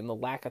play and the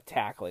lack of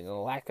tackling and the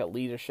lack of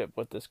leadership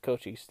with this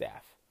coaching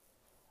staff.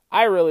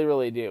 I really,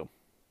 really do.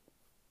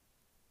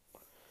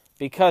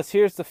 Because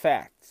here's the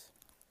facts.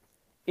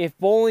 If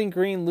Bowling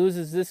Green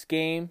loses this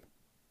game,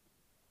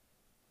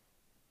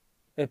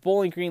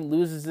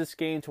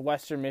 to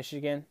Western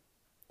Michigan,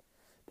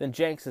 then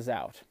Jenks is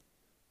out.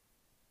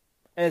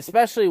 And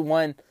especially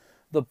when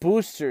the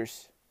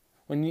boosters,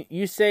 when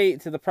you say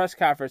to the press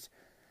conference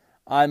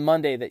on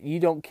Monday that you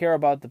don't care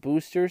about the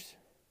boosters,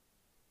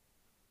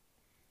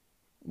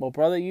 well,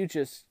 brother, you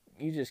just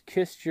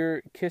kissed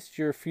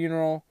your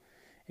funeral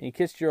and you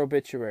kissed your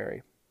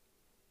obituary.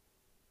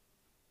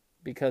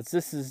 Because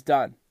this is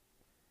done.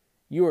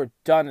 You are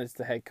done as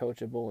the head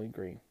coach of Bowling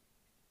Green.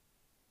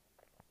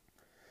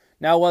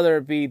 Now, whether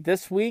it be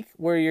this week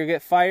where you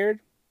get fired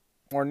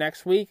or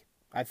next week,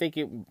 I think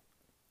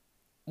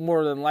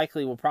more than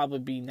likely will probably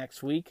be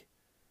next week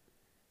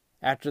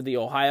after the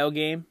Ohio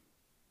game,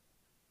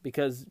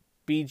 because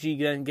BG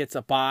then gets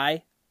a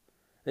bye.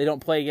 They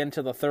don't play again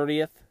until the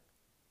 30th.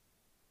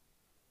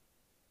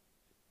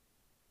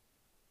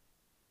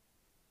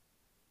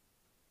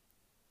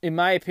 In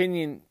my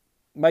opinion,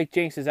 Mike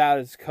Jenks is out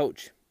as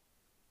coach.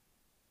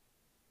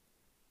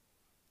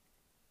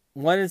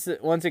 When's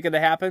it going to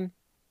happen?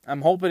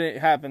 I'm hoping it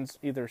happens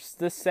either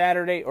this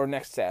Saturday or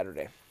next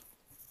Saturday.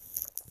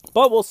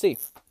 But we'll see.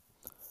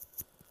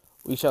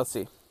 We shall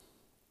see.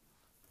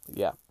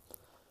 Yeah.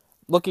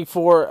 Looking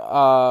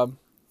forward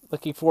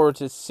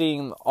to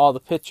seeing all the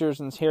pictures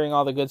and hearing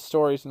all the good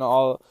stories and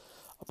all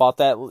about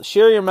that.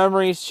 Share your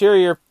memories, share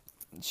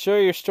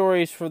your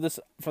stories for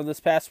this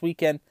past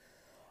weekend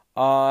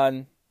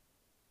on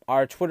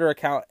our Twitter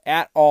account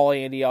at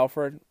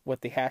AllAndyAlfred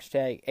with the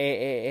hashtag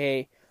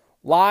AAA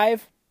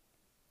Live,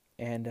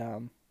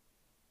 and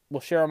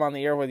we'll share them on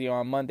the air with you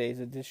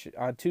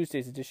on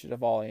Tuesday's edition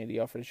of All Andy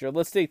Alfred. You're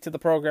listening to the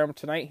program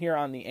tonight here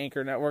on the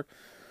Anchor Network,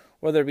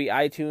 whether it be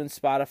iTunes,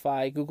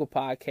 Spotify, Google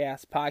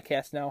Podcasts,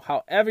 Podcast Now,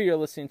 however you're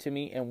listening to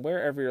me and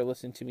wherever you're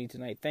listening to me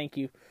tonight. Thank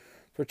you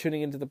for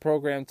tuning into the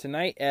program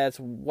tonight as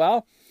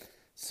well.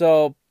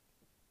 So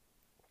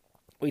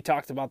we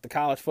talked about the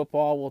college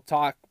football. We'll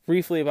talk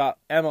briefly about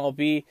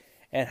MLB.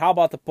 And how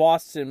about the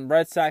Boston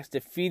Red Sox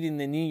defeating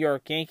the New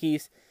York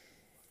Yankees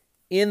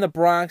in the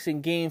Bronx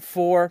in Game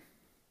 4.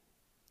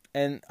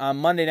 And on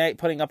Monday night,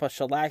 putting up a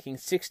shellacking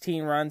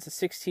 16 runs, a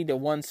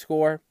 16-1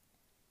 score.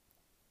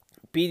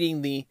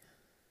 Beating the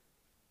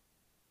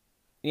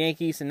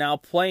Yankees and now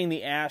playing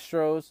the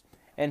Astros.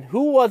 And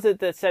who was it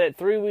that said it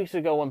 3 weeks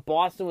ago when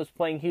Boston was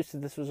playing Houston,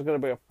 this was going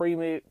to be a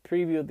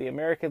preview of the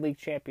American League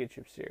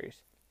Championship Series?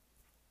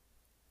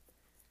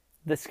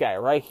 This guy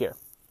right here.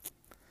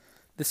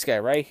 This guy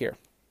right here.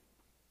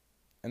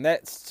 And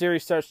that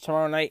series starts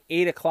tomorrow night,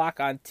 8 o'clock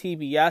on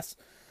TBS.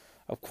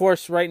 Of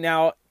course, right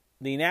now,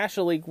 the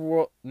National League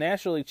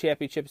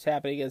Championship is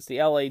happening as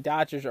the LA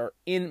Dodgers are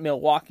in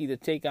Milwaukee to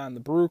take on the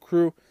Brew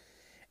Crew.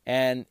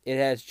 And it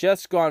has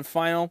just gone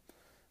final.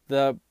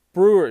 The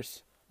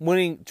Brewers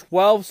winning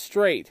 12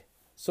 straight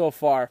so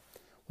far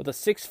with a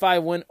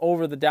 6-5 win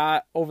over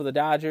the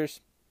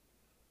Dodgers.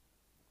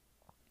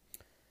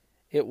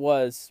 It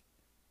was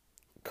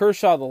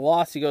Kershaw the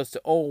loss, he goes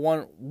to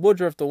 0-1.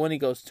 Woodruff the win, he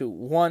goes to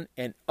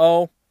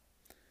 1-0.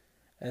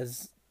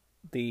 As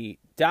the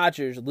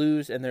Dodgers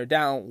lose and they're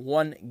down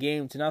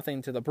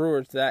 1-0 to the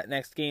Brewers. That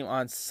next game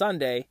on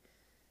Sunday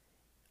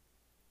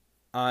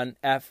on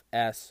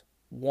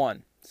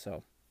FS1.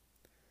 So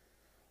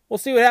we'll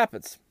see what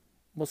happens.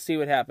 We'll see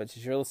what happens.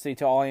 You're listening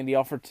to All Andy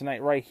Alfred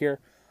tonight right here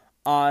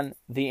on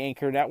the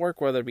Anchor Network,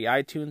 whether it be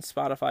iTunes,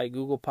 Spotify,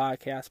 Google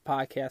Podcasts,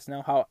 Podcast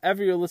Now,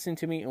 however you're listening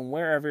to me and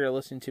wherever you're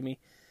listening to me.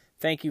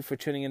 Thank you for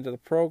tuning into the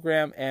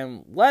program.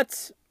 And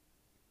what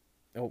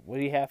do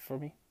you have for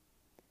me?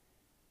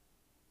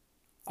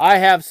 I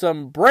have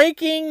some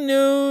breaking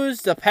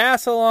news to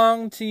pass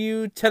along to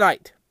you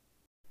tonight.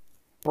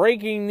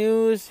 Breaking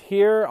news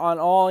here on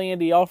All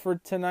Andy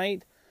Alfred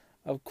tonight,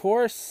 of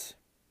course,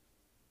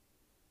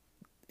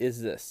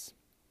 is this.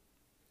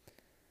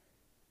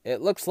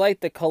 It looks like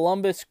the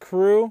Columbus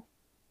Crew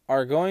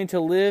are going to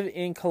live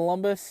in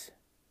Columbus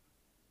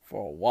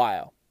for a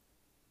while.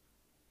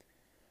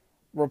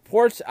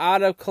 Reports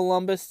out of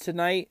Columbus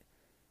tonight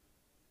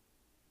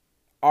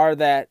are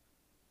that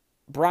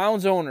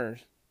Browns owners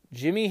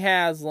Jimmy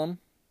Haslam,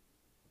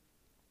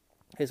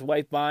 his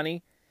wife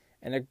Bonnie,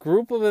 and a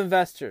group of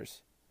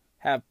investors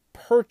have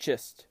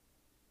purchased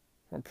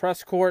from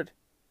Prescott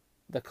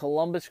the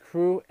Columbus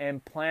Crew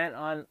and plan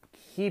on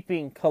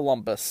keeping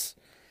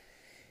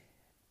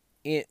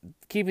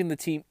keeping the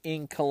team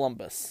in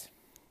Columbus.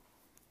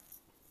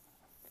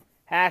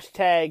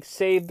 Hashtag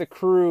Save the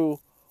Crew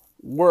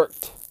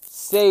worked.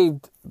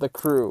 Saved the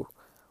Crew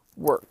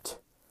worked.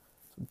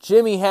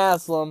 Jimmy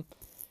Haslam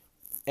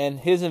and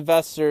his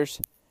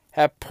investors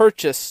have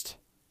purchased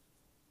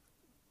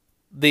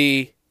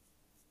the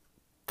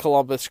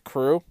Columbus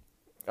Crew,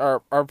 are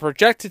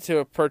projected to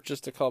have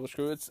purchased the Columbus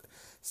Crew. It's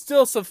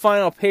still some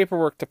final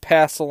paperwork to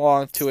pass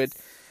along to it,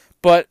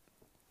 but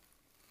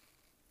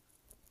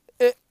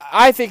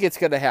I think it's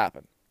going to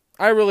happen.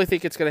 I really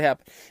think it's going to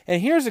happen.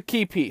 And here's a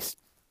key piece.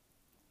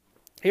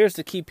 Here's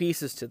the key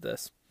pieces to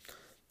this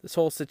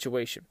whole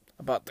situation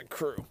about the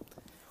Crew.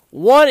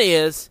 One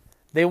is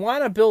they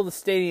want to build a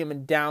stadium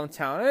in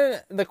downtown.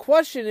 And the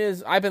question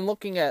is, I've been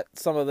looking at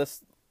some of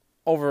this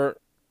over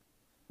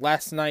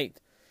the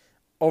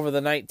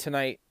night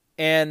tonight,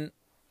 and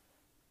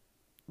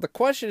the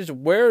question is,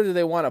 where do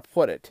they want to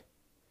put it?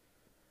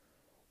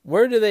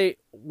 Where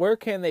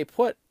can they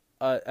put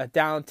a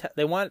downtown?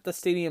 They want the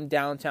stadium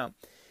downtown.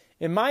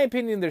 In my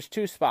opinion, there's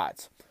two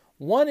spots.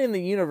 One in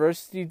the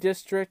University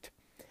District,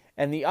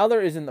 and the other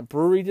is in the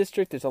Brewery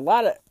District. There's a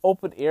lot of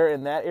open air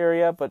in that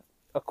area, but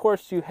of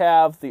course you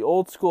have the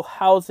old school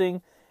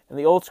housing and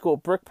the old school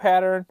brick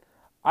pattern.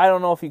 I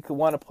don't know if you could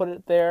want to put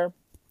it there.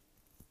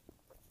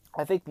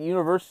 I think the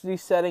university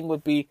setting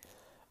would be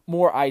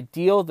more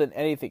ideal than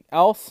anything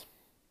else.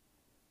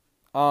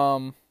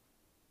 I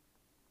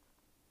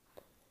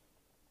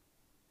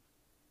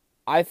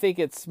think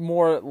it's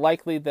more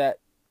likely that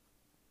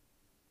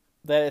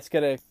it's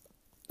gonna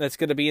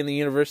be in the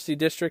University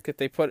District if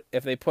they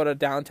put a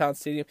downtown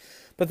stadium.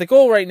 But the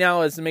goal right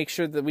now is to make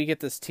sure that we get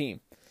this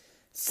team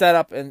set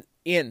up and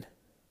in,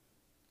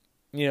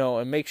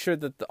 and make sure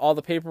that all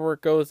the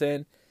paperwork goes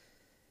in,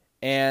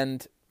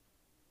 and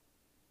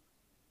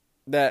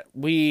that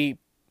we,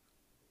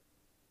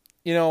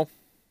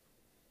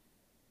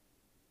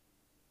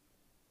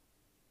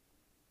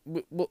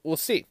 we'll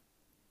see.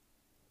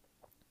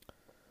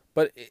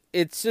 But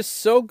it's just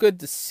so good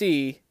to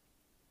see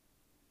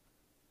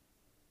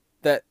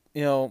that,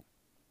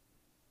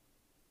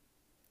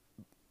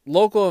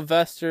 local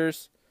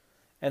investors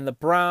and the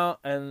Brown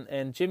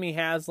and Jimmy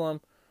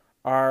Haslam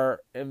are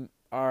in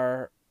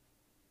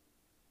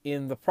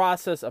the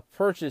process of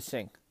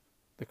purchasing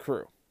the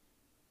Crew.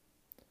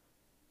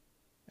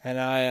 And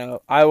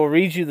I will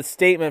read you the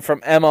statement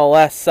from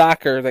MLS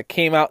Soccer that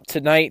came out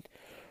tonight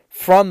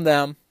from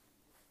them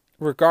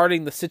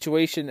regarding the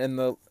situation and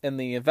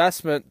the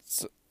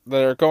investments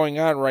that are going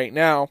on right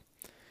now.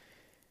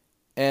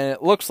 And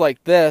it looks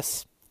like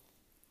this.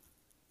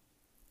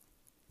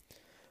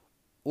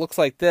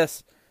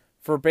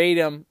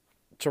 Verbatim,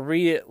 to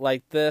read it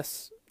like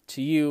this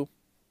to you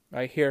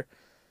right here.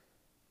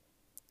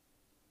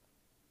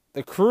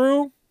 The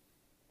Crew,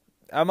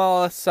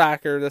 MLS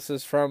Soccer, this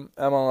is from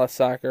MLS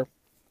Soccer.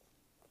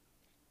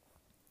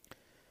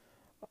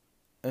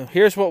 And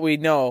here's what we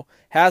know.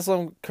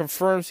 Haslam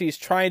confirms he's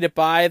trying to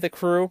buy the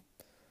Crew.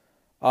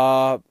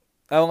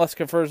 MLS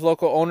confirms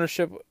local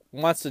ownership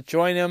wants to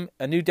join him.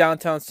 A new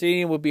downtown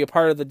stadium would be a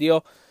part of the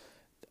deal.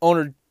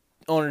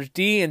 Owners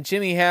D and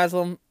Jimmy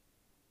Haslam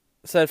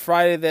said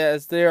Friday that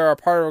as they are a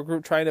part of a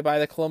group trying to buy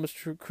the Columbus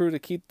Crew to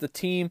keep the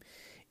team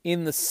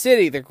in the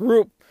city. The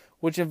group,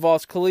 which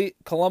involves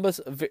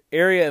Columbus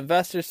area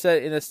investors,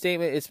 said in a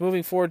statement it's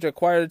moving forward to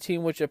acquire the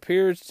team, which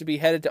appears to be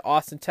headed to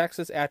Austin,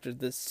 Texas after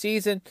this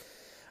season.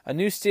 A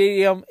new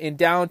stadium in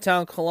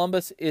downtown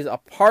Columbus is a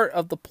part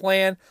of the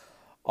plan,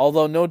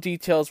 although no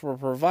details were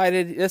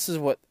provided. This is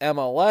what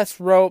MLS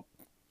wrote.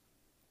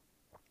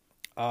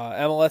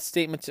 MLS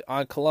statement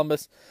on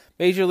Columbus.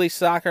 Major League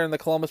Soccer and the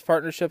Columbus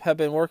Partnership have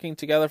been working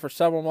together for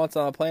several months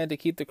on a plan to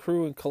keep the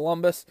Crew in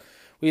Columbus.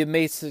 We have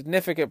made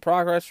significant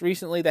progress.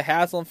 Recently, the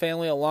Haslam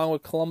family, along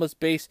with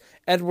Columbus-based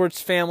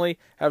Edwards family,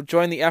 have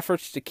joined the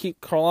efforts to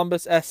keep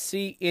Columbus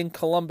SC in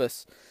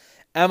Columbus.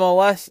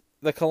 MLS,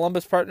 the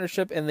Columbus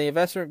Partnership, and the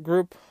investment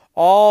group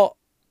all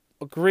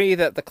agree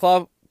that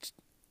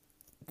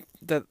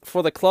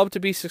for the club to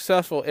be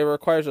successful, it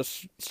requires a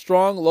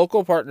strong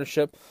local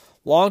partnership,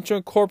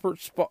 long-term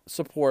corporate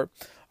support,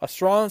 a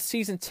strong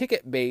season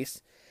ticket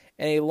base,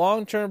 and a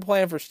long-term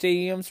plan for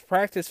stadiums,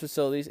 practice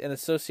facilities, and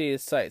associated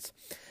sites.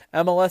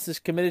 MLS is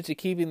committed to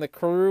keeping the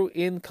Crew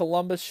in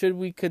Columbus should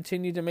we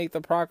continue to make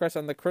the progress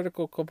on the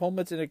critical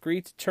components and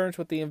agree to terms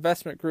with the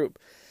investment group.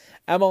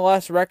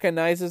 MLS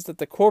recognizes that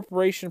the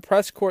Corporation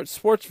Press Court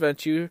sports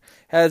venture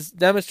has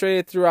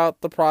demonstrated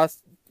throughout the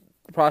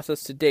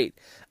process to date.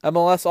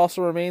 MLS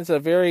also remains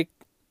very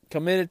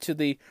committed to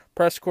the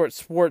Press Court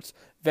Sports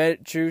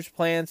Ventures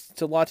plans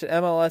to launch an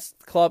MLS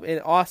club in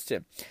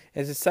Austin.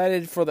 It is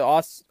excited for the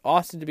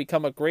Austin to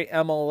become a great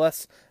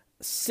MLS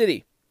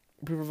city.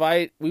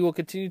 We will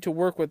continue to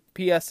work with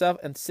PSF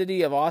and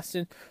City of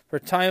Austin for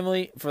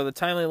the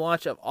timely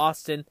launch of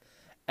Austin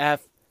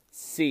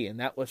FC. And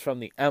that was from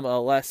the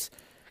MLS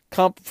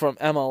from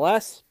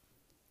MLS.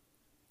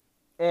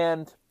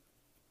 And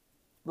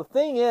the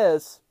thing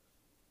is,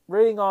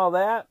 reading all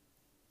that,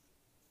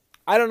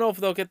 I don't know if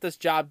they'll get this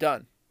job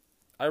done.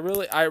 I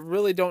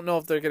really don't know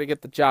if they're going to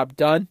get the job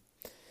done,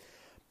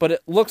 but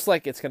it looks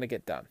like it's going to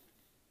get done.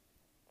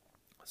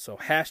 So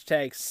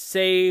hashtag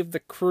save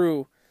the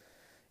Crew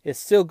is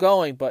still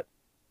going, but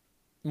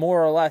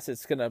more or less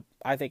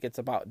I think it's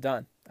about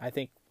done. I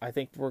think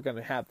we're going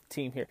to have the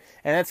team here.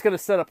 And that's going to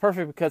set up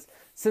perfect because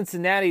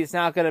Cincinnati is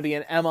now going to be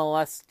an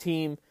MLS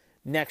team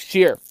next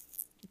year.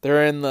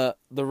 They're in the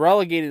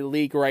relegated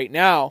league right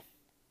now,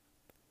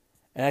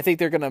 and I think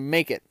they're going to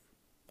make it.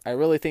 I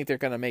really think they're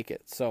going to make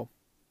it. So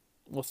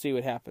we'll see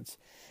what happens.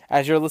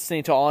 As you're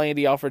listening to All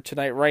Andy Alford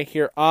tonight right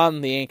here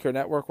on the Anchor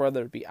Network,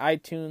 whether it be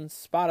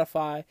iTunes,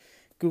 Spotify,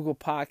 Google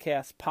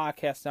Podcasts,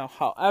 Podcast Now,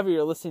 however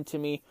you're listening to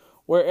me,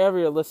 wherever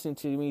you're listening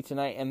to me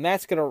tonight. And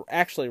that's going to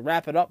actually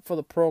wrap it up for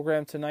the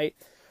program tonight.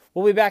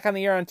 We'll be back on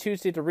the air on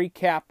Tuesday to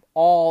recap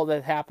all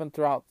that happened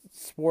throughout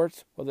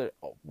sports, whether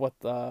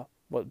what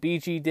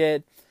BG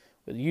did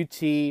with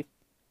UT,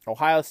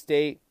 Ohio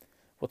State.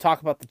 We'll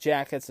talk about the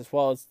Jackets as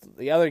well as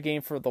the other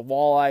game for the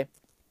Walleye.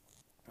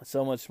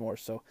 So much more.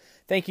 So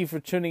thank you for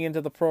tuning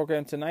into the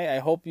program tonight. I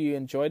hope you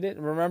enjoyed it.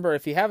 And remember,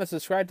 if you haven't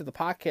subscribed to the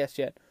podcast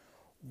yet,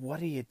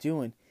 what are you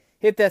doing?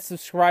 Hit that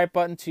subscribe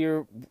button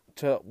to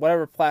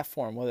whatever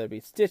platform, whether it be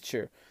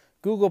Stitcher,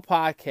 Google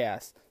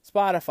Podcasts,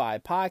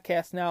 Spotify,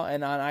 Podcast Now,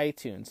 and on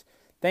iTunes.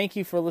 Thank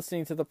you for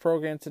listening to the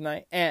program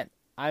tonight. And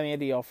I'm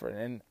Andy Alford.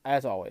 And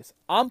as always,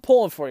 I'm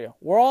pulling for you.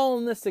 We're all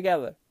in this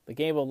together. The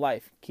game of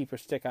life. Keep your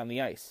stick on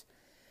the ice.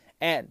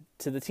 And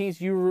to the teams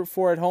you root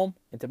for at home,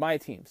 and to my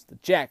teams, the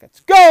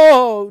Jackets.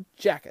 Go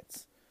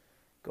Jackets!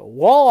 Go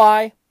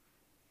Walleye!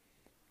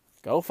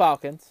 Go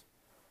Falcons!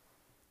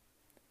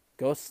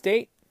 Go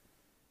State!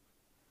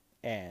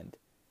 And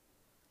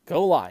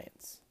go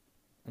Lions!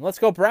 And let's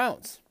go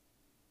Browns!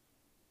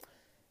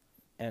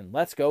 And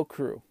let's go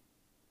Crew!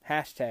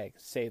 Hashtag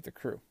save the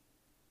Crew.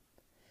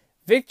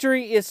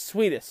 Victory is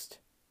sweetest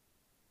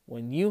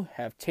when you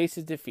have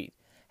tasted defeat.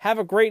 Have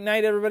a great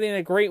night, everybody, and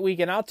a great week.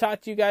 And I'll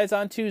talk to you guys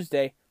on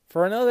Tuesday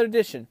for another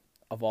edition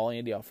of All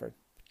Andy Alford.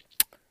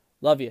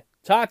 Love you.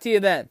 Talk to you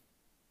then.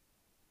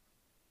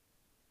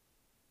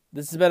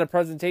 This has been a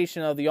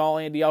presentation of the All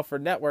Andy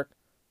Alford Network,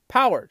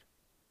 powered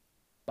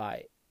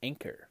by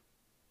Anchor.